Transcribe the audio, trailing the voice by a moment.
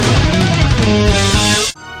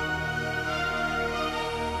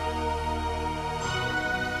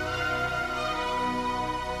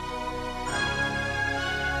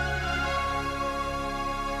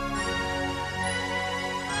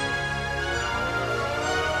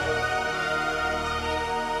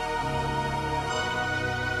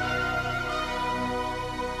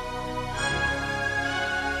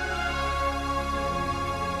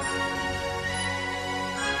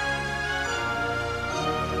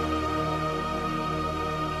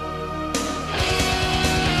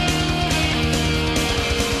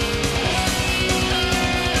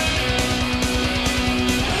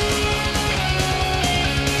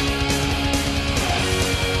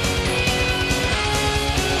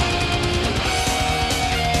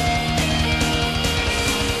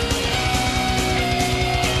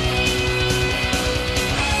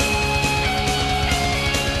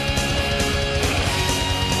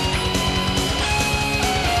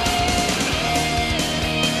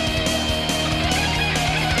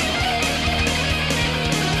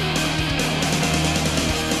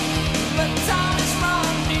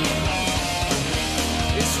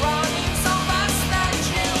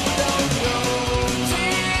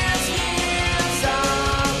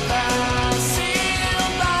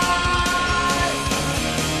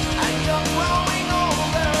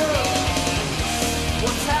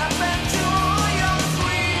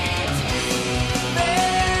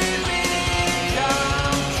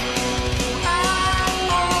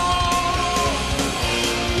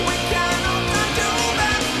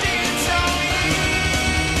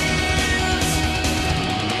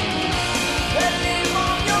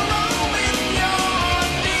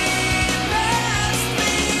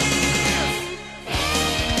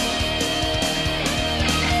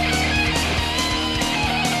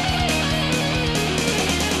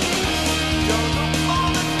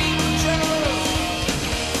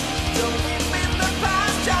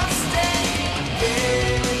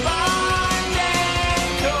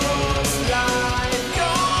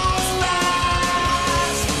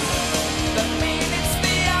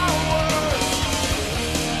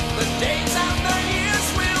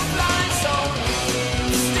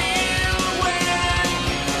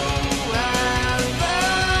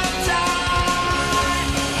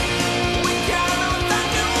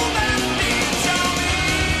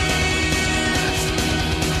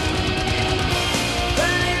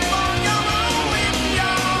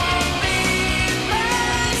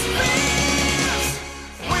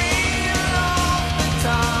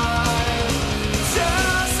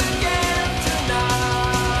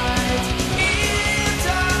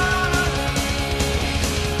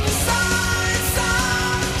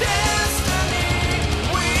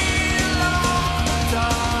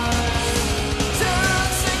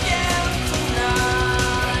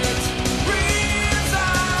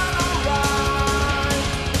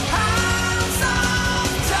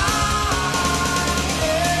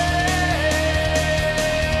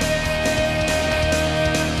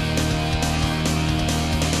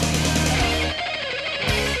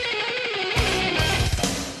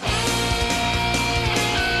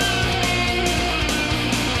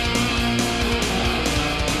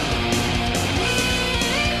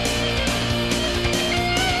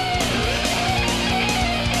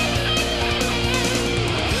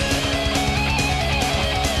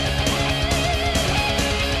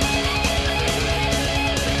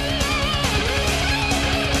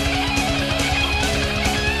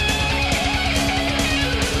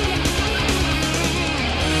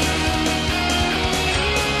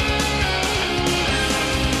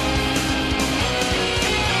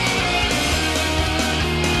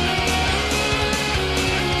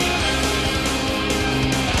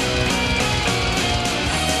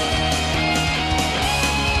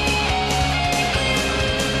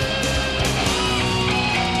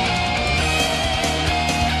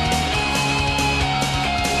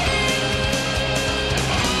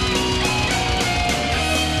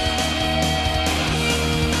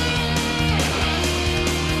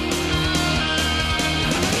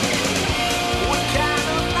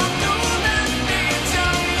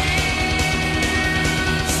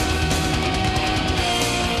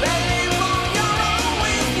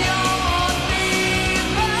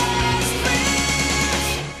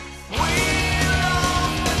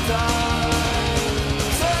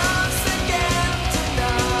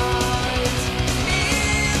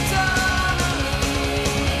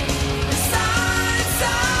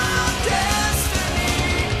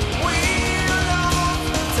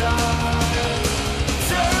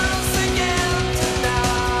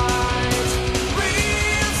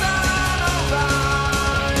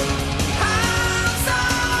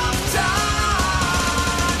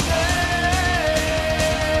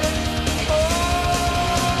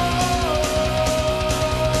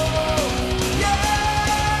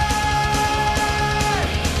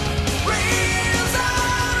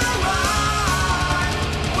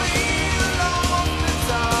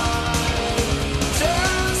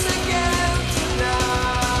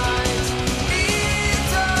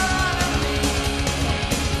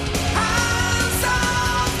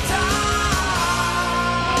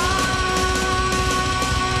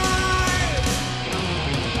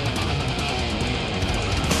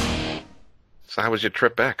So how was your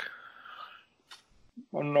trip back?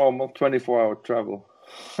 A normal 24-hour travel.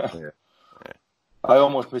 Yeah. I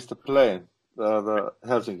almost missed the plane, the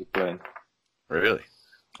Helsinki plane. Really?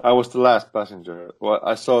 I was the last passenger. Well,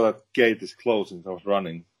 I saw that gate is closing, so I was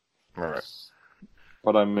running. All right.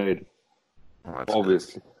 But I made it, Well, that's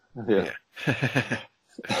obviously. good. Yeah.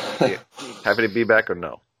 Yeah. Happy to be back or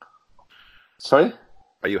no? Sorry?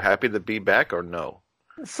 Are you happy to be back or no?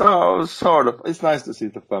 So, sort of. It's nice to see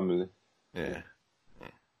the family. Yeah.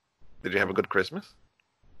 Did you have a good Christmas?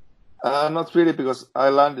 Not really, because I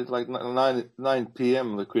landed like 9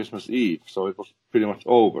 p.m. the Christmas Eve, so it was pretty much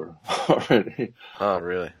over already. Oh,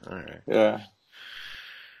 really? All right. Yeah.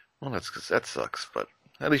 Well, that sucks, but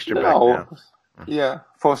at least you're back now. Yeah.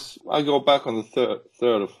 I go back on the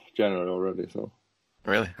 3rd of January already, so.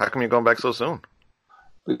 Really? How come you're going back so soon?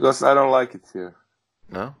 Because I don't like it here.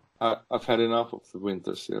 No? I've had enough of the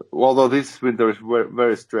winters here. Although this winter is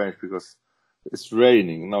very strange because it's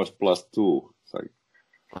raining. Now it's +2. It's like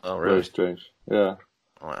really? Very strange. Yeah.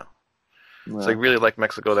 Wow. Yeah. So you really like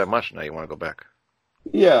Mexico that much now you want to go back?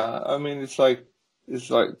 Yeah. I mean, it's like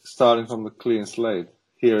starting from the clean slate.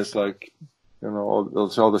 Here it's like, all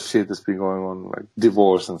the shit that's been going on, like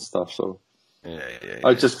divorce and stuff. So Yeah.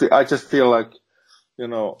 I just feel like,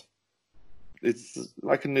 it's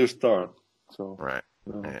like a new start. So Right.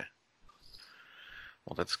 Yeah.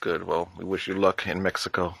 Well, that's good. Well, we wish you luck in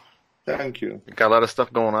Mexico. Thank you. You got a lot of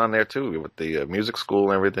stuff going on there too, with the music school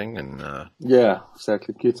and everything, and yeah,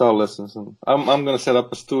 exactly. Guitar lessons, and I'm gonna set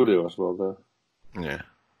up a studio as well there. Yeah,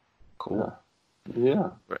 cool. Yeah.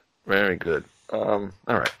 Very good. All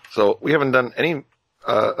right. So we haven't done any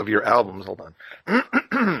of your albums. Hold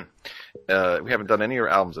on. We haven't done any of your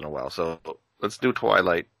albums in a while, so let's do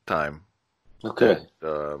Twilight Time. Okay.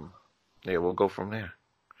 And, yeah, we'll go from there.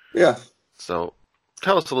 Yeah. So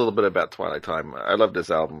tell us a little bit about Twilight Time. I love this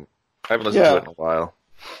album. I haven't listened to it in a while.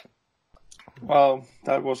 Well,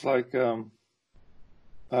 that was like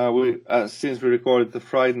since we recorded the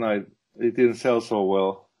Friday night, it didn't sell so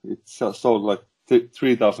well. It sold like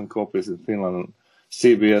 3,000 copies in Finland, and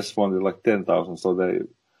CBS wanted like 10,000, so they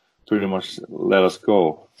pretty much let us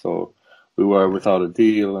go. So we were without a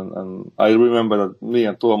deal, and I remember that me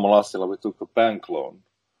and Tuomo Lassila, we took a bank loan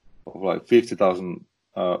of like 50,000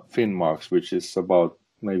 Finmarks, which is about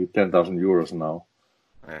maybe 10,000 euros now.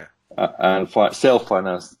 Yeah. And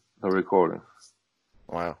self-financed the recording.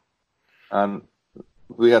 Wow. And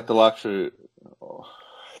we had the luxury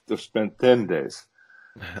to spend 10 days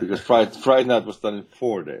because Friday night was done in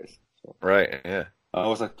 4 days. So right, yeah. I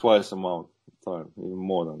was like twice amount of time, even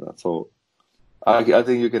more than that. So I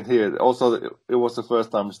think you can hear it. Also, it was the first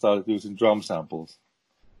time we started using drum samples.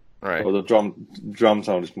 Right. So the drum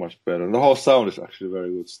sound is much better. And the whole sound is actually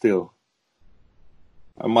very good still.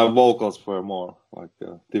 And my vocals were more like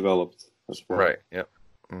developed as well. Right. Yep.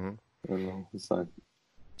 Mm-hmm. It's like,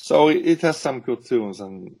 so it has some good tunes,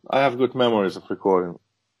 and I have good memories of recording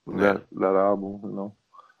that album.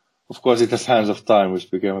 Of course, it has Hands of Time,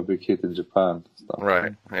 which became a big hit in Japan. Stuff.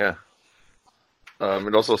 Right. Yeah.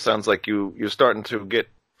 It also sounds like you're starting to get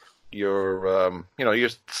your you're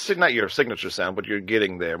not your signature sound, but you're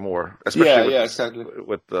getting there more. Especially exactly.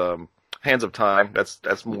 With Hands of Time,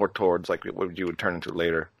 that's more towards like what you would turn into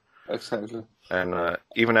later. Exactly. And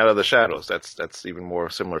even Out of the Shadows, that's even more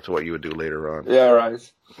similar to what you would do later on. Yeah,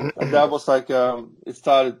 right. And that was like it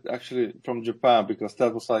started actually from Japan because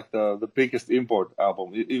that was like the biggest import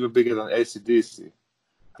album, even bigger than AC/DC.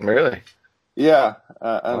 Really? Yeah,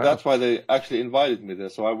 and that's why they actually invited me there.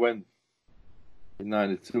 So I went in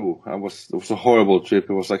 '92. It was a horrible trip.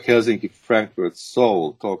 It was like Helsinki, Frankfurt,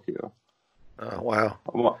 Seoul, Tokyo. Oh,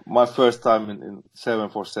 wow. My first time in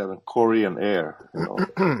 747 Korean Air.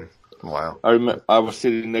 Wow. I remember I was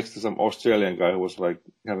sitting next to some Australian guy who was like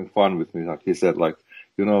having fun with me. Like he said, like,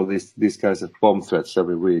 these guys have bomb threats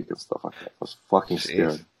every week and stuff like that. I was fucking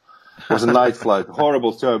scared. It was a night flight,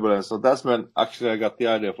 horrible turbulence. So that's when actually I got the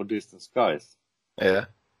idea for Distant Skies. Yeah.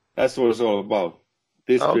 That's what it's all about.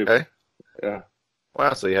 This trip. Okay. Yeah.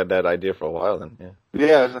 Wow, so you had that idea for a while then, yeah.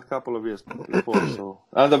 Yeah, it was a couple of years before. So,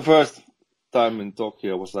 and the first time in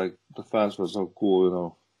Tokyo was like the fans were so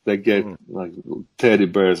cool, They gave like teddy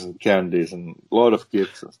bears and candies and a lot of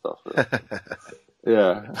gifts and stuff.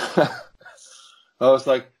 Yeah. That was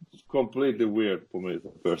like completely weird for me,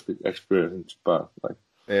 the first experience in Japan. Like,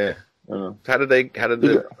 yeah. How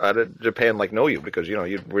did Japan know you? Because you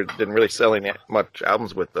didn't really sell any much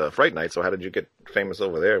albums with Fright Night. So how did you get famous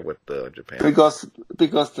over there with Japan? Because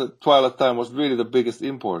the Twilight Time was really the biggest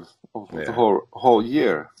import of the whole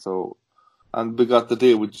year. So, and we got the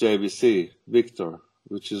deal with JVC Victor,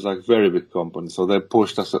 which is like very big company. So they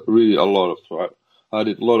pushed us really a lot of I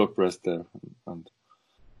did a lot of press there, and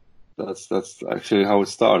that's actually how it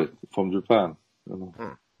started from Japan. You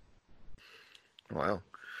know. Wow.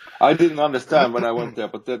 I didn't understand when I went there,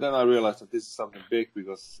 but then I realized that this is something big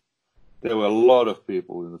because there were a lot of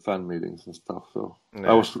people in the fan meetings and stuff. So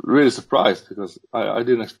I was really surprised because I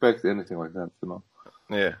didn't expect anything like that, you know.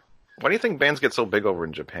 Yeah. Why do you think bands get so big over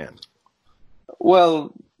in Japan?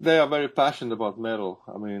 Well, they are very passionate about metal.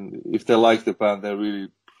 I mean, if they like the band, they really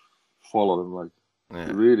follow them. Like,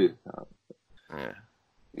 really. Yeah.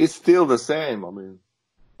 It's still the same. I mean,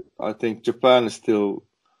 I think Japan is still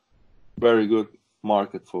very good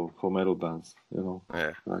market for metal bands, you know.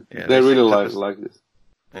 Yeah. Like, yeah they really like this.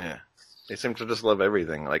 Yeah. They seem to just love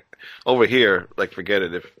everything. Like over here, like forget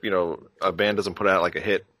it. If, you know, a band doesn't put out like a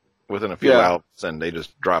hit within a few albums and they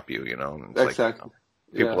just drop you, you know. And it's exactly. Like,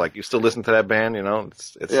 you know, people like, you still listen to that band, you know?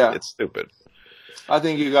 It's stupid. I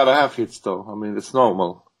think you gotta have hits though. I mean, it's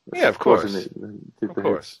normal. Yeah, of course. Of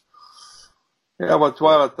course. Yeah, but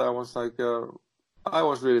Twilight, I was like, I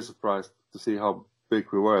was really surprised to see how big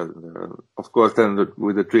we were there. Of course, then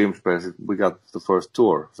with the Dream Space, we got the first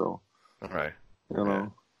tour, so. Right. You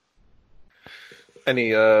know.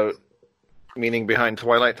 Any meaning behind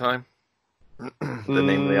Twilight Time? The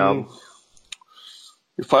name of the album?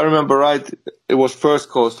 If I remember right, it was first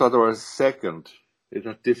called Stratovarius Second. It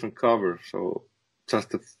had different cover, so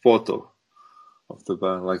just a photo of the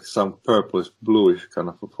band, like some purplish, bluish kind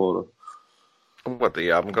of a photo. What,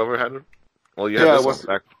 the album cover had it? Well, you had this on the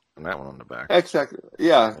back and that one on the back. Exactly.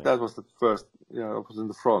 Yeah, that was the first. Yeah, it was in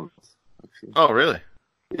the front, actually. Oh, really?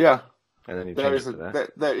 Yeah. And then you changed it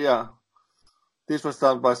to that? Yeah. This was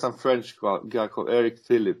done by some French guy called Eric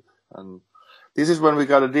Philippe. And this is when we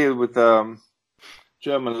got a deal with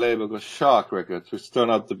German label called Shark Records, which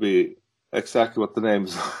turned out to be exactly what the name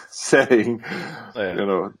is saying. Yeah. You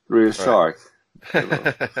know, real shark. You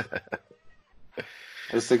know.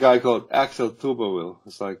 It's a guy called Axel Tuberville.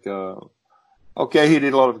 It's like, okay, he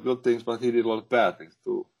did a lot of good things, but he did a lot of bad things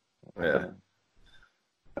too. Yeah.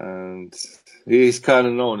 And he's kind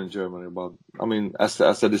of known in Germany about, I mean, as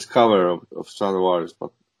a discoverer of Stratovarius,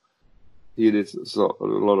 but he did a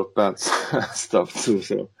lot of bad stuff too.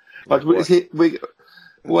 So, but he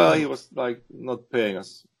was like not paying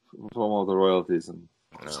us from all the royalties and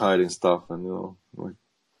hiding stuff, and you know, like,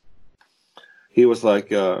 he was like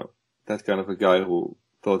that kind of a guy who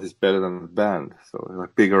thought he's better than the band, so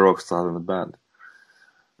like bigger rock star than the band.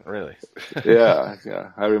 Really? yeah,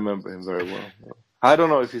 I remember him very well. I don't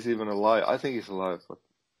know if he's even alive. I think he's alive, but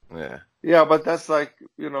yeah, but that's like,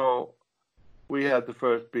 you know, we had the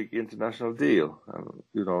first big international deal, and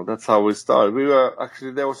you know that's how we started. We were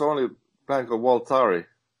actually, there was only a band called Waltari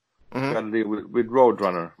got a deal with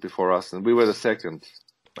Roadrunner before us, and we were the second.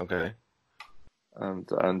 Okay. And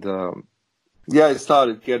yeah, it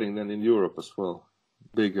started getting then in Europe as well,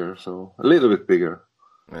 bigger, so a little bit bigger.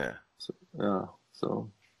 Yeah. So, yeah.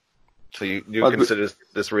 So you consider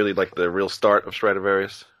this really like the real start of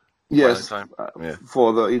Stratovarius? Yes, yeah.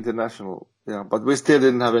 For the international, yeah. But we still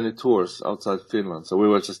didn't have any tours outside Finland, so we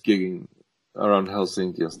were just gigging around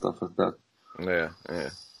Helsinki and stuff like that.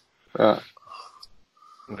 Yeah.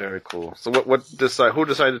 Very cool. So who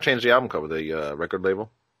decided to change the album cover? The record label?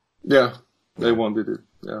 Yeah, they wanted it.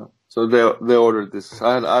 Yeah. So they ordered this.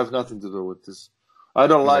 I have nothing to do with this. I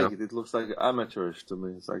don't like it. It looks like amateurish to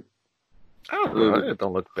me. It's like. I don't know. It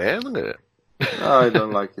don't look bad. Look at it. No, I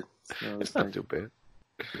don't like it. No, it's not too bad.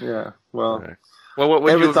 Yeah. Well. Right. Well, what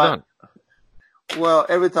would you have done? Well,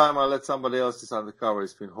 every time I let somebody else design the cover,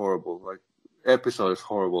 it's been horrible. Like, episode is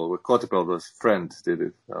horrible. With Kotipelto's friend did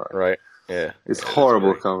it. Right. Yeah. It's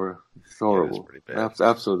horrible cover. It's horrible.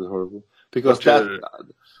 Absolutely horrible. Because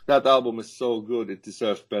that album is so good, it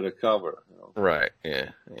deserves better cover. You know? Right. Yeah.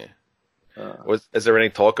 Is there any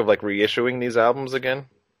talk of like reissuing these albums again?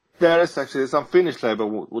 There is actually some Finnish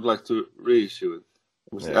label would like to reissue it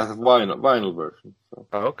as a vinyl version. So.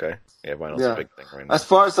 Oh, okay. Yeah, vinyl's a big thing right now. As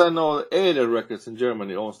far as I know, Eder Records in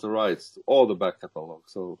Germany owns the rights to all the back catalog.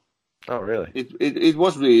 So. Oh, really? It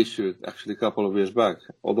was reissued actually a couple of years back,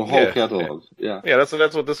 or the whole catalog. Yeah. Yeah,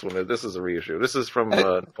 that's what this one is. This is a reissue. This is from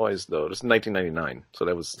Noise though. This is 1999, so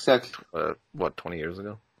that was exactly 20 years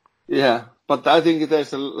ago. Yeah, but I think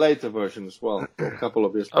there's a later version as well, a couple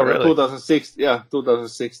of years back. Oh, really? 2006. Yeah,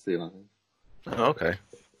 2016. I think. Oh, okay.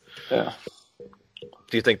 Yeah.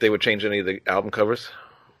 Do you think they would change any of the album covers?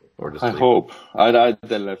 Or just I hope.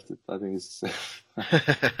 They left it. I think it's.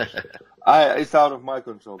 It's out of my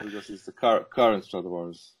control because it's the current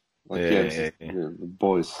Stratovarius. Like the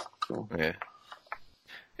boys. So. Yeah.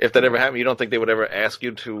 If that ever happened, you don't think they would ever ask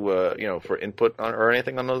you to, for input or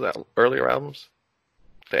anything on those earlier albums?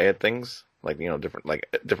 To add things like different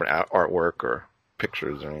artwork or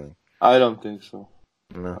pictures or anything. I don't think so.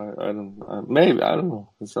 No. I don't. Maybe I don't know.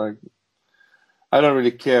 It's like I don't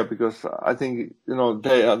really care because I think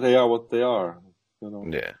they are what they are.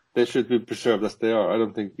 Yeah. They should be preserved as they are. I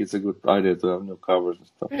don't think it's a good idea to have new covers and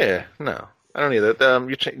stuff. Yeah. No. I don't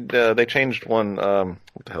either. They changed one.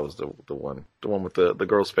 What the hell was the one? The one with the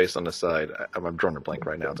girl's face on the side. I'm drawing a blank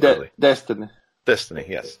right now. Destiny. Destiny.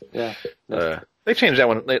 Yes. Yeah. They changed that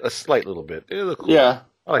one a slight little bit. It looked cool. Yeah.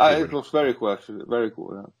 I like it looks very cool actually. Very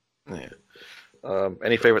cool. Yeah.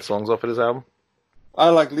 Any favorite songs off of this album? I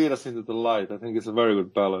like "Lead Us Into the Light." I think it's a very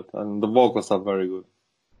good ballad, and the vocals are very good.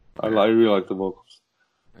 I really like the vocals.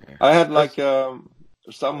 Yeah. I had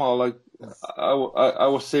somehow I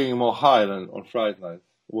was singing more high than on Friday night.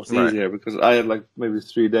 It was easier because I had maybe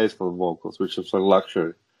 3 days for the vocals, which was a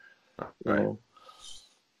luxury. Right.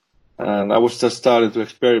 And I was just starting to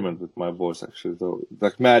experiment with my voice actually. So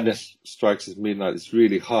 "Madness Strikes at Midnight" is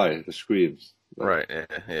really high, the screams. Right.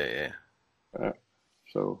 Yeah.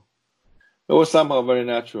 So it was somehow very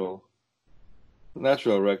natural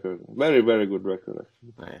record. Very, very good record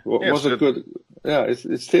actually. Yeah. Was it good? Yeah,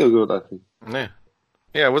 it's still good, I think.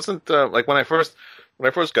 Yeah. It wasn't when I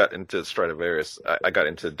first got into Stradivarius, I got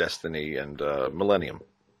into Destiny and Millennium.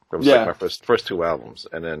 It was my first two albums,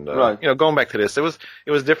 and then going back to this, it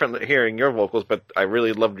was different hearing your vocals, but I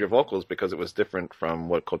really loved your vocals because it was different from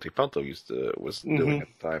what Kotipalto was doing at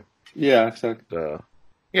the time. Yeah, exactly.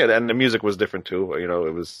 And the music was different too.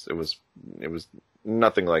 It was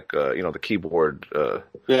nothing like the keyboard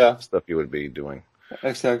stuff you would be doing.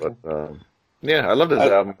 Exactly. But, I love this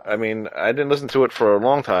album. I mean, I didn't listen to it for a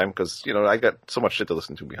long time because I got so much shit to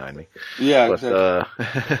listen to behind me. Yeah, exactly.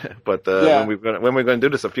 When we were going to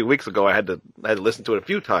do this a few weeks ago, I had to listen to it a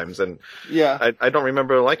few times, and I don't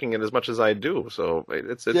remember liking it as much as I do. So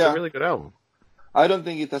it's a really good album. I don't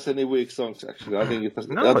think it has any weak songs actually. I think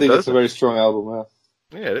it's a very strong album.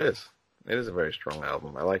 Yeah, it is. It is a very strong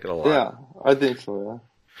album. I like it a lot. Yeah, I think so.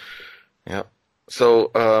 Yeah.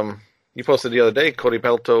 So you posted the other day,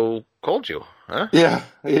 Kotipalto called you, huh? Yeah,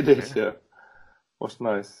 he did. Yeah, was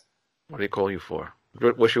nice. What did he call you for?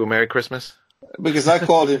 Wish you a Merry Christmas? Because I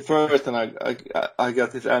called him first, and I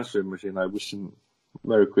got his answering machine. I wish him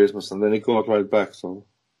Merry Christmas, and then he called right back. So.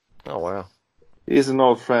 Oh wow. He's an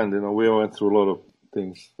old friend. We went through a lot of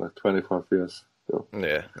things, 25 years. So.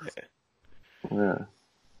 Yeah.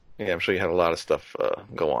 Yeah, I'm sure you had a lot of stuff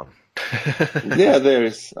go on. Yeah, there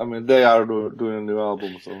is. I mean, they are doing a new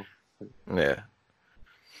album, so. Yeah.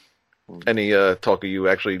 Any talk of you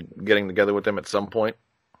actually getting together with them at some point?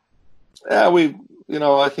 Yeah,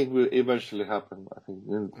 I think will eventually happen. I think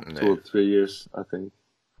in 2 or 3 years. I think.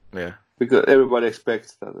 Yeah. Because everybody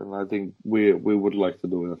expects that, and I think we would like to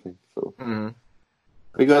do it. I think so. Mm-hmm.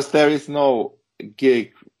 Because there is no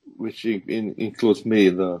gig which includes me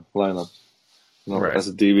in the lineup. As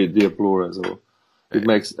a DVD or Blu-ray, so it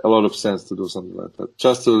makes a lot of sense to do something like that.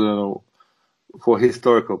 Just to for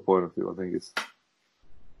historical point of view, I think it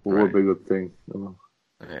would be a good thing.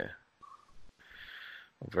 Yeah.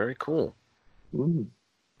 Very cool. Mm.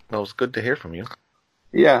 Well, it's good to hear from you.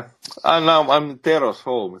 Yeah, and now I'm in Tero's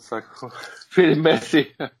home. It's pretty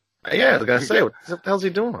messy. Yeah, I was gonna say, what the hell's he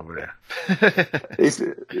doing over there?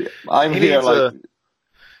 I'm here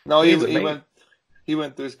no, he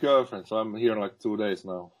went to his girlfriend, so I'm here in 2 days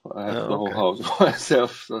now. I have the whole house by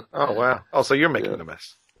myself. So. Oh, wow. Oh, so you're making the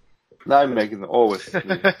mess. I'm making always.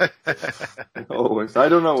 Always. I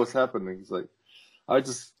don't know what's happening. It's I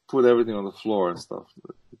just put everything on the floor and stuff.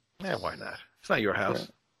 Yeah, why not? It's not your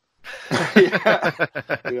house.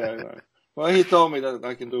 Yeah. Well, he told me that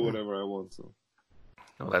I can do whatever I want, so.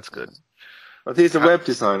 Oh, that's good. But he's a web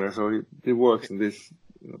designer, so he works in this.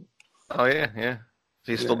 Oh, yeah.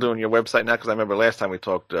 Is he still doing your website now? Because I remember last time we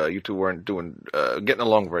talked, you two weren't getting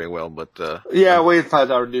along very well. But we've had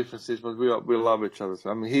our differences, but we love each other. So,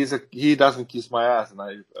 I mean, he doesn't kiss my ass, and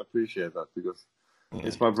I appreciate that because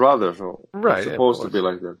it's my brother, so it's supposed to be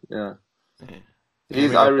like that. Yeah.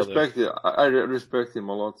 I respect it. I respect him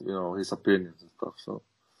a lot. His opinions and stuff. So.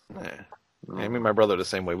 Yeah. Me and my brother the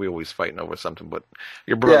same way. We always fighting over something, but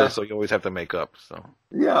your brother, so you always have to make up. So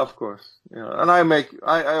yeah, of course. And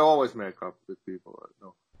I always make up with people.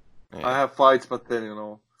 I have fights, but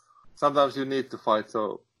then sometimes you need to fight,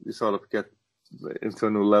 so you sort of get into a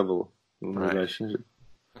new level in the relationship.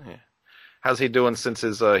 Yeah. How's he doing since he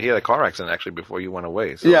had a car accident actually before you went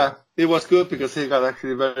away? So. Yeah, it was good because he got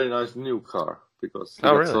actually a very nice new car because he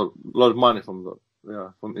got a lot of money from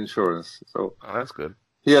insurance. So that's good.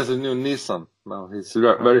 He has a new Nissan now. He's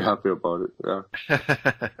very happy about it. Yeah.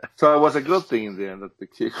 So it was a good thing in the end that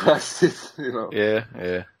he crashed it.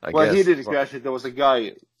 Yeah. I guess. He didn't crash it. There was a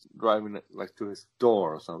guy driving to his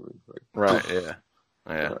door or something. Right. Yeah.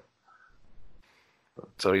 Yeah.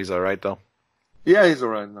 So he's all right though. Yeah, he's all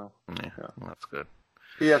right now. Yeah, well, that's good.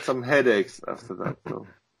 He had some headaches after that, though.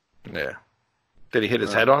 Yeah. Did he hit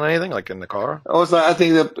his head on anything, like in the car? I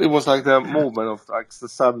think that it was like the movement of like the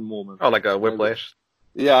sudden movement. Oh, like a whiplash.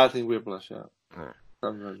 Yeah, I think whiplash. Yeah. Yeah.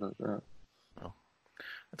 Something like that. Yeah. Oh,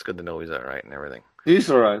 that's good to know he's all right and everything.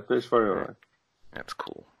 He's all right. He's very all right. That's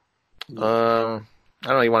cool. I don't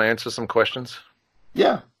know. You want to answer some questions?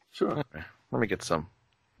 Yeah, sure. Okay. Let me get some.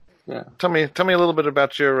 Yeah. Tell me a little bit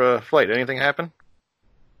about your flight. Anything happen?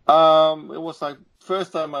 It was like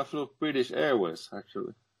first time I flew British Airways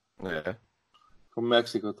actually. Yeah. From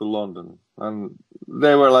Mexico to London, and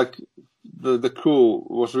they were like the crew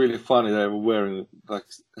was really funny. They were wearing like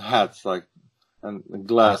hats, like and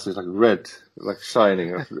glasses, like red, like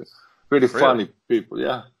shining. Really funny people.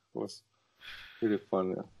 Yeah, it was really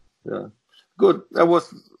funny. Yeah, good. That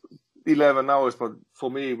was 11 hours, but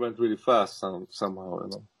for me it went really fast somehow. You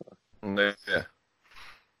know. Yeah.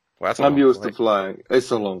 Well, I'm used to flying.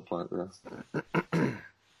 It's a long flight. Yeah.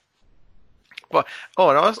 Well,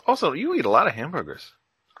 and also you eat a lot of hamburgers.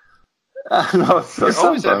 No, so you're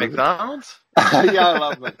always at McDonald's? Yeah, I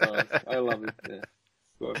love McDonald's. I love it. Yeah.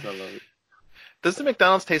 Of course, I love it. Does the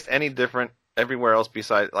McDonald's taste any different everywhere else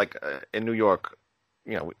besides, like, in New York?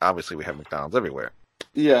 You know, obviously we have McDonald's everywhere.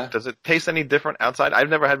 Yeah. Does it taste any different outside? I've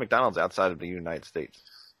never had McDonald's outside of the United States.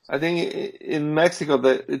 I think in Mexico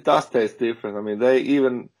it does taste different. I mean, they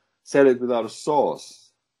even sell it without a sauce.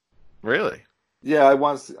 Really? Yeah,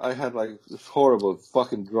 I had like this horrible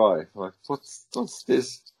fucking dry. Like, what's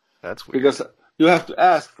this? That's weird. Because you have to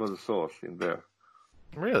ask for the sauce in there.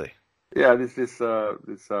 Really? Yeah, this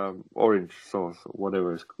orange sauce,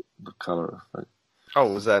 whatever is the color. Like.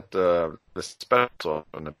 Oh, was that the special sauce?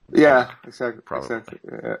 Yeah, exactly. Probably. Exactly.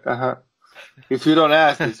 If you don't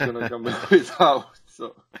ask, it's gonna come without.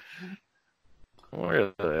 So.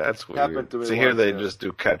 Really? That's weird. So here they just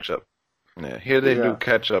do ketchup. Yeah, here they do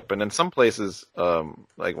ketchup, and in some places,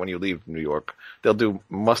 like when you leave New York, they'll do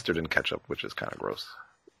mustard and ketchup, which is kind of gross.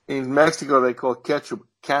 In Mexico, they call ketchup,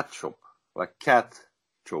 like cat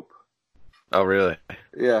chup. Oh, really?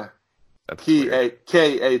 Yeah. That's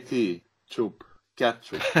K-A-T, chup,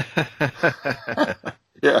 ketchup.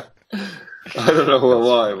 Yeah. I don't know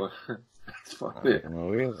why, but it's funny.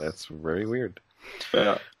 That's very weird.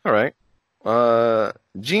 Yeah. All right.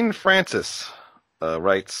 Gene Francis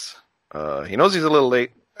writes, he knows he's a little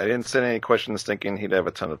late. I didn't send any questions thinking he'd have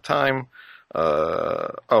a ton of time.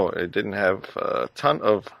 It didn't have a ton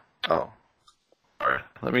of... Oh. All right.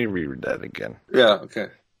 Let me reread that again. Yeah, okay.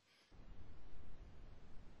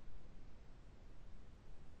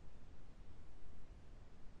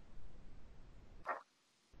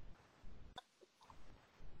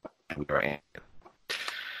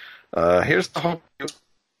 Here's the whole...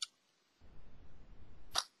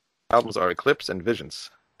 Albums are Eclipse and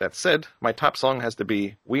Visions. That said, my top song has to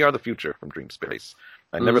be We Are the Future from Dream Space.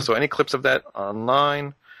 I never saw any clips of that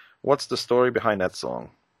online. What's the story behind that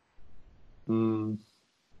song?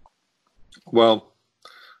 Well,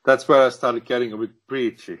 that's where I started getting a bit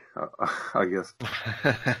preachy, I guess.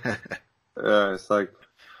 It's like,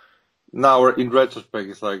 now in retrospect,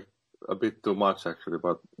 it's like a bit too much actually,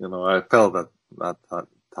 but, I felt that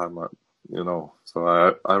time, so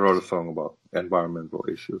I wrote a song about environmental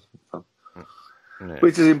issues and stuff. Yeah.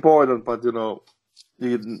 Which is important, but you're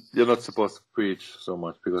not supposed to preach so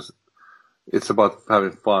much because it's about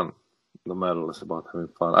having fun. The metal is about having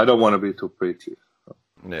fun. I don't want to be too preachy. So.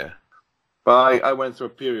 Yeah. But I went through a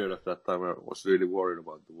period of that time where I was really worried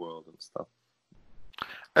about the world and stuff.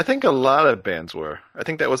 I think a lot of bands were. I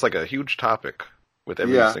think that was like a huge topic with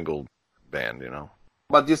every single band,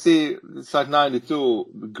 But you see, it's like 92,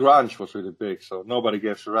 grunge was really big, so nobody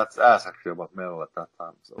gave a rat's ass actually about metal at that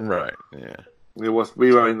time. So. Right, yeah. We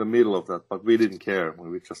were in the middle of that, but we didn't care.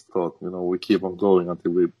 We just thought, we keep on going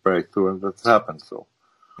until we break through, and that's happened. So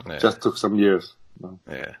it just took some years.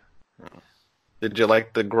 Yeah. Did you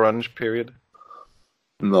like the grunge period?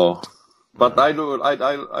 No, but I do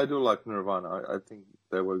like Nirvana. I think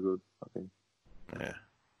they were good.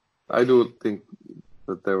 I do think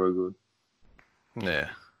that they were good. Yeah,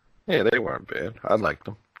 they weren't bad. I liked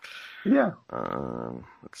them. Yeah.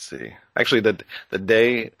 Let's see. Actually, the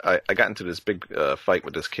day I got into this big fight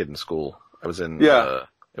with this kid in school, I was in it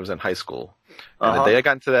was in high school, and the day I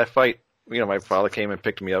got into that fight, my father came and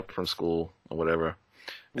picked me up from school or whatever,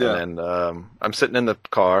 and then I'm sitting in the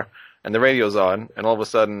car and the radio's on, and all of a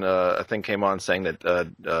sudden a thing came on saying that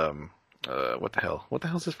what the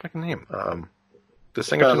hell's his fucking name? The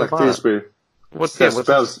singer from Teen Spirit. What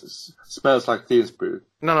smells like Teen Spirit.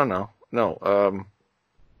 No.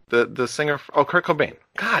 the singer. Oh, Kurt Cobain.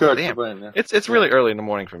 God Kurt damn. Cobain, yeah. It's really early in the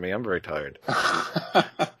morning for me. I'm very tired.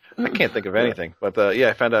 I can't think of anything. But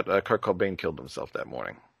I found out Kurt Cobain killed himself that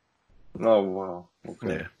morning. Oh wow.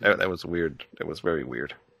 Okay. Yeah, that was weird. It was very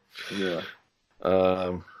weird. Yeah.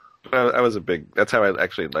 I was a big. That's how I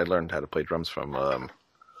learned how to play drums from.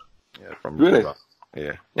 From really.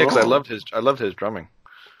 Yeah, because I loved his drumming.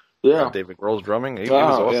 Yeah. David Grohl's drumming. He was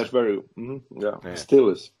awesome. Yeah, it's very. Mm-hmm. Yeah. Still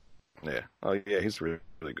is. Yeah. Oh yeah, he's really,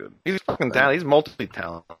 really good. He's fucking talented. He's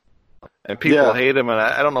multi-talented. And people hate him, and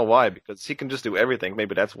I don't know why, because he can just do everything.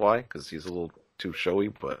 Maybe that's why, because he's a little too showy.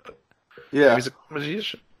 But he's a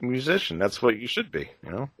musician. That's what you should be,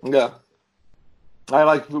 you know. Yeah. I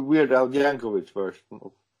like the Weird Al Yankovic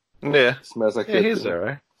version. Yeah. Smells like he's there,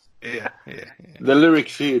 right? Yeah. The lyric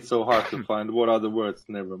sheet is so hard to find. What are the words?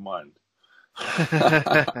 Never mind.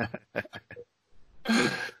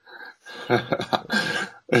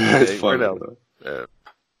 It's fun.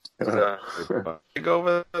 Big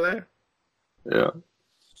over there? Yeah.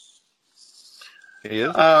 He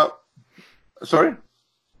is? Sorry?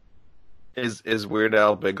 Is Weird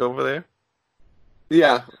Al big over there?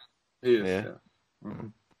 Yeah. He is. Yeah. Mm-hmm.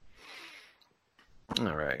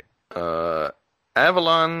 All right.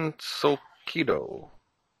 Avalon Sokido.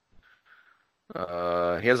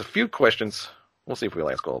 He has a few questions. We'll see if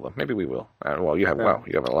we'll ask all of them. Maybe we will. Well, you have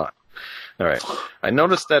a lot. All right. I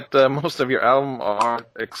noticed that most of your album art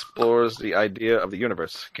explores the idea of the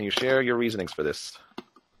universe. Can you share your reasonings for this?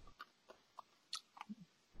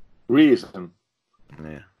 Reason?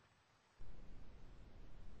 Yeah.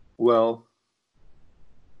 Well,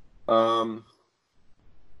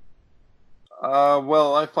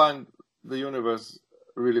 I find the universe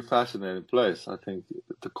a really fascinating place. I think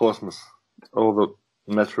the cosmos, all the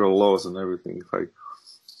natural laws and everything,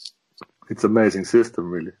 it's an amazing system,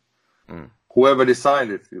 really. Whoever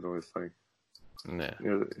designed it, it's like,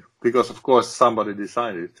 because of course somebody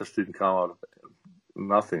designed it. It just didn't come out of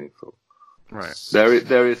nothing. So right,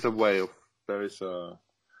 there is a way of there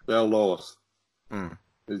are laws.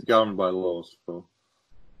 It's governed by laws. So,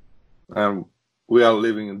 and we are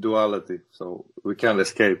living in duality, so we can't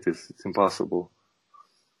escape this. It's impossible.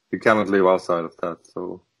 You cannot live outside of that.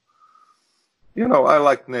 So, I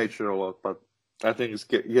like nature a lot, but I think it's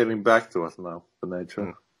getting back to us now, the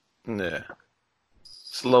nature. Yeah.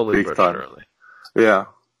 Slowly but surely. Yeah.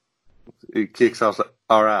 It kicks us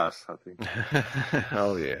our ass, I think.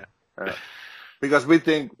 Oh, yeah. Because we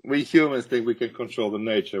humans think we can control the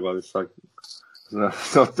nature, but it's like,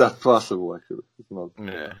 it's not that possible, actually. It's not.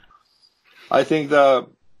 Yeah. I think I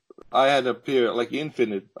had a period, like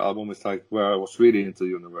Infinite album is like where I was really into the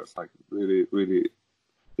universe, like really, really,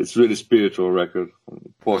 it's really spiritual record,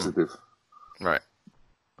 positive. Right.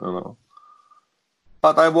 I don't know.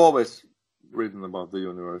 But I've always written about the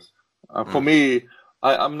universe. For me,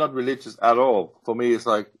 I'm not religious at all. For me, it's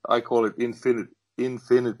like, I call it infinite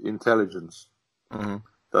intelligence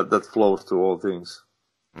that flows to all things.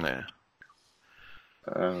 Yeah.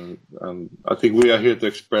 And I think we are here to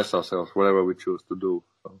express ourselves, whatever we choose to do.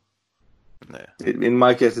 So. Yeah. In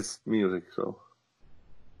my case, it's music. So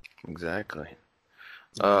exactly.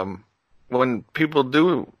 When people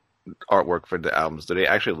do artwork for the albums, do they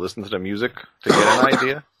actually listen to the music to get an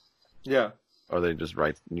idea? Yeah. Or they just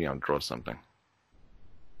write, draw something?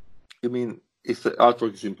 You mean if the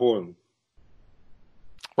artwork is important?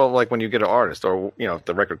 Well, like when you get an artist, or if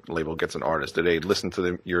the record label gets an artist, do they listen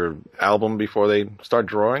to your album before they start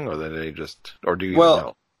drawing, or do they just, or do you even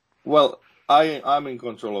know? Well, I'm in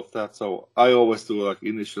control of that, so I always do like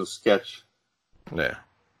initial sketch. Yeah.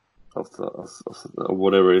 Of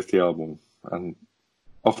whatever is the album, and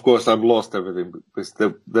of course I've lost everything because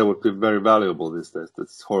they would be very valuable these days.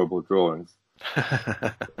 That's horrible drawings,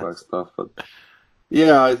 like stuff. But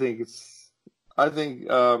yeah, I think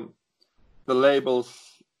the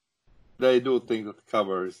labels, they do think that the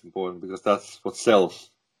cover is important because that's what sells.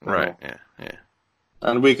 Right. Yeah.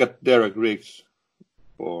 And we got Derek Riggs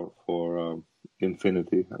for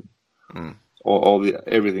Infinity and all the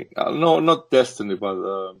everything. No, not Destiny,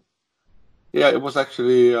 but it was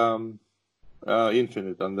actually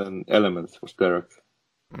Infinite, and then Elements was Derek.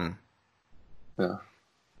 Yeah.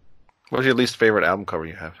 What's your least favorite album cover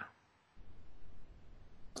you have?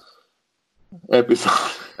 Episode.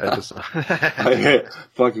 I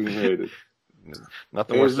fucking hate it.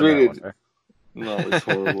 Nothing worse than that one, right? No, it's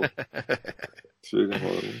horrible. It's really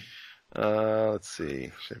horrible. Let's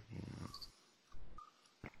see.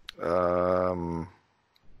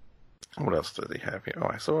 What else did he have here? Oh,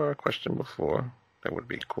 I saw a question before. That would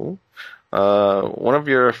be cool. One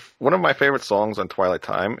of my favorite songs on Twilight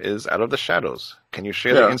Time is "Out of the Shadows." Can you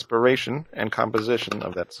share the inspiration and composition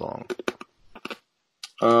of that song?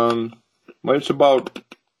 Well, it's about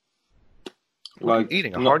like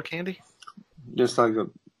eating a hard candy. Just like a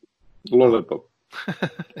lollipop.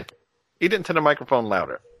 Eat it into the microphone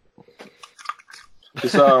louder.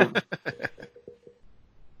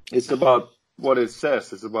 It's about what it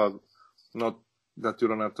says. It's about not that you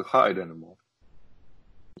don't have to hide anymore.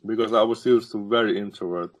 Because I was used to very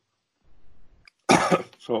introvert.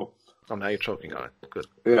 So. Oh, now you're choking on it. Good.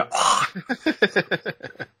 Yeah.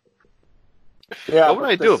 What would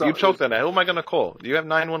I do if you choked on that? Who am I going to call? Do you have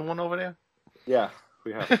 911 over there? Yeah,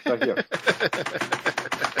 we have. Thank you.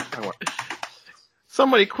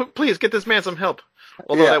 Somebody, please get this man some help.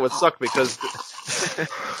 Although that would suck because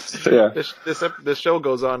this show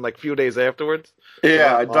goes on like a few days afterwards.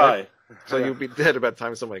 Yeah, I die. So you'd be dead by the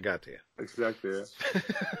time somebody got to you. Exactly.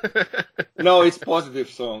 Yeah. No, it's positive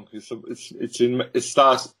song. It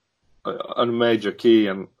starts on a major key,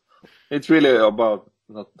 and it's really about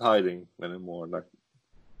not hiding anymore, like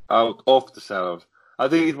out of the shadows. I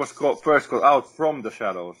think it was first called Out from the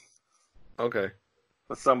Shadows. Okay.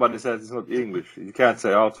 But somebody said it's not English. You can't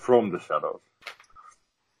say Out from the Shadows.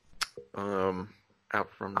 Out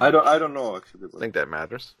from. I don't know actually. I think that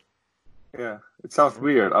matters. Yeah, it sounds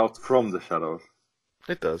weird. Out from the shadows.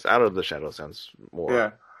 It does. Out of the shadows sounds more.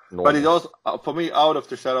 Yeah, normal. But it also, for me, out of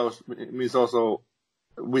the shadows means also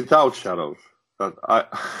without shadows. That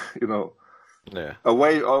Yeah.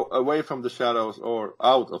 Away from the shadows or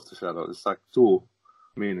out of the shadows. It's like two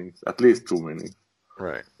meanings, at least two meanings.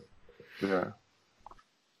 Right. Yeah.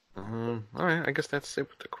 All right. I guess that's it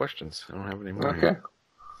with the questions. I don't have any more. Okay. Here.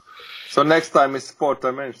 So next time is fourth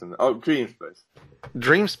dimension. Oh, dream space.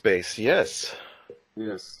 Dream space. Yes.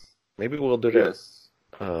 Yes. Maybe we'll do that. Yes.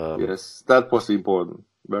 Yes. That was important.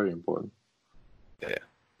 Very important. Yeah.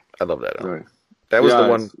 I love that album. Right. That was the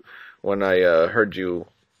one when I heard you.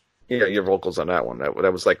 Yeah, your vocals on that one.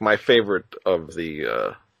 That was like my favorite of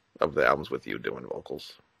the albums with you doing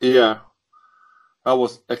vocals. Yeah, that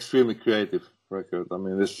was extremely creative record. I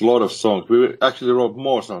mean, there's a lot of songs. We actually wrote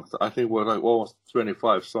more songs. I think we're like almost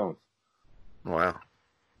 25 songs. Wow.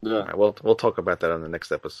 Yeah. Right, we'll talk about that on the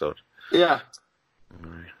next episode. Yeah. All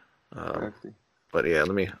right. Exactly. But yeah,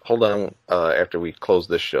 let me hold on after we close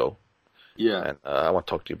this show. Yeah. And I want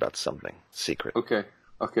to talk to you about something secret. Okay.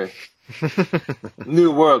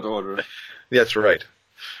 New world order. That's right.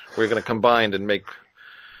 We're going to combine and make.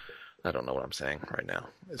 I don't know what I'm saying right now.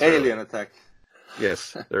 Alien attack.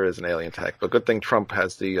 Yes, there is an alien attack. But good thing Trump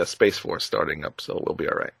has the Space Force starting up, so we'll be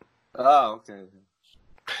all right. Ah, okay.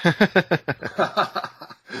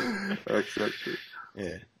 Exactly.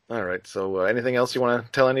 Yeah. All right. So anything else you want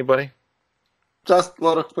to tell anybody? Just a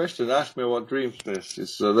lot of questions. Ask me what Dream Space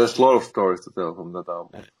is. There's a lot of stories to tell from that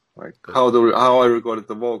album. Like how I recorded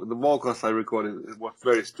the vocals I recorded. It was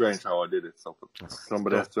very strange how I did it. So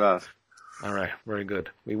somebody has to ask. All right, very good.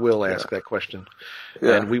 We will ask that question,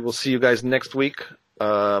 yeah. And we will see you guys next week.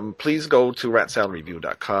 Please go to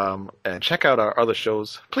ratsaladreview.com and check out our other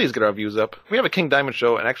shows. Please get our views up. We have a King Diamond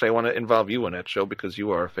show, and actually I want to involve you in that show because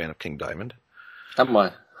you are a fan of King Diamond. Am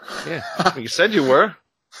I? Yeah, you said you were.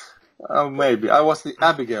 Maybe. I was the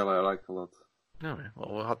Abigail I like a lot. All right,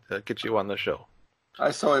 well, we'll have to get you on the show.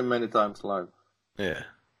 I saw him many times live. Yeah.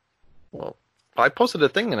 Well, I posted a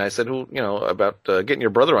thing and I said, about getting your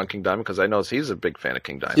brother on King Diamond because I know he's a big fan of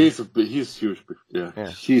King Diamond. He's huge. Yeah.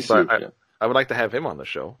 He's huge. I would like to have him on the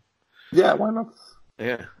show. Yeah, why not?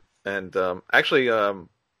 Yeah. And actually, you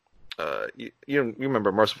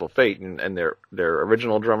remember Merciful Fate and their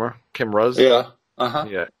original drummer, Kim Ruz? Yeah. Uh-huh.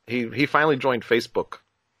 Yeah. He finally joined Facebook.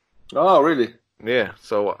 Oh, really? Yeah,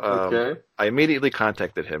 so okay. I immediately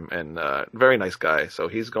contacted him, and very nice guy. So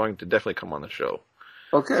he's going to definitely come on the show.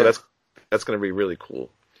 Okay. So that's going to be really cool.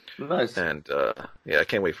 Nice. And I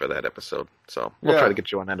can't wait for that episode. So we'll try to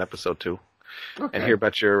get you on that episode too, and hear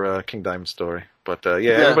about your King Diamond story. But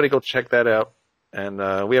everybody go check that out.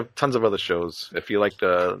 And we have tons of other shows. If you like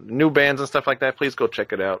new bands and stuff like that, please go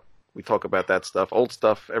check it out. We talk about that stuff, old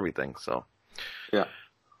stuff, everything. So yeah.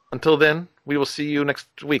 Until then, we will see you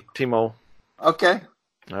next week, Timo. Okay.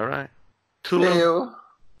 All right. See you.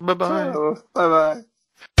 Bye-bye. Bye-bye.